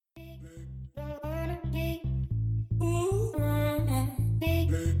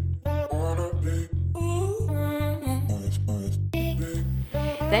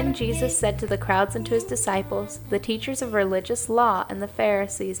Then Jesus said to the crowds and to his disciples, "The teachers of religious law and the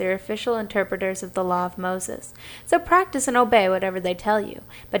Pharisees are official interpreters of the law of Moses. So practice and obey whatever they tell you,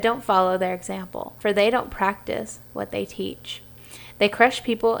 but don't follow their example, for they don't practice what they teach. They crush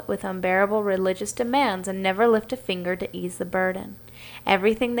people with unbearable religious demands and never lift a finger to ease the burden.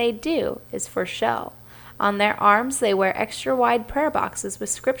 Everything they do is for show. On their arms they wear extra wide prayer boxes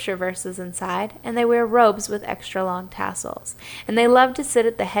with scripture verses inside, and they wear robes with extra long tassels. And they love to sit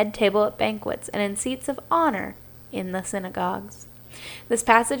at the head table at banquets and in seats of honor in the synagogues." This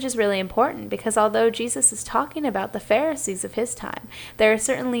passage is really important because although Jesus is talking about the Pharisees of his time, there are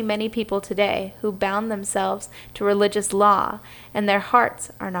certainly many people today who bound themselves to religious law and their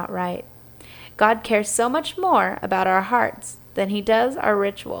hearts are not right. God cares so much more about our hearts than he does our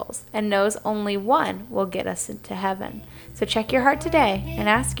rituals, and knows only one will get us into heaven. So check your heart today and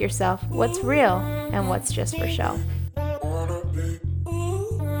ask yourself what's real and what's just for show.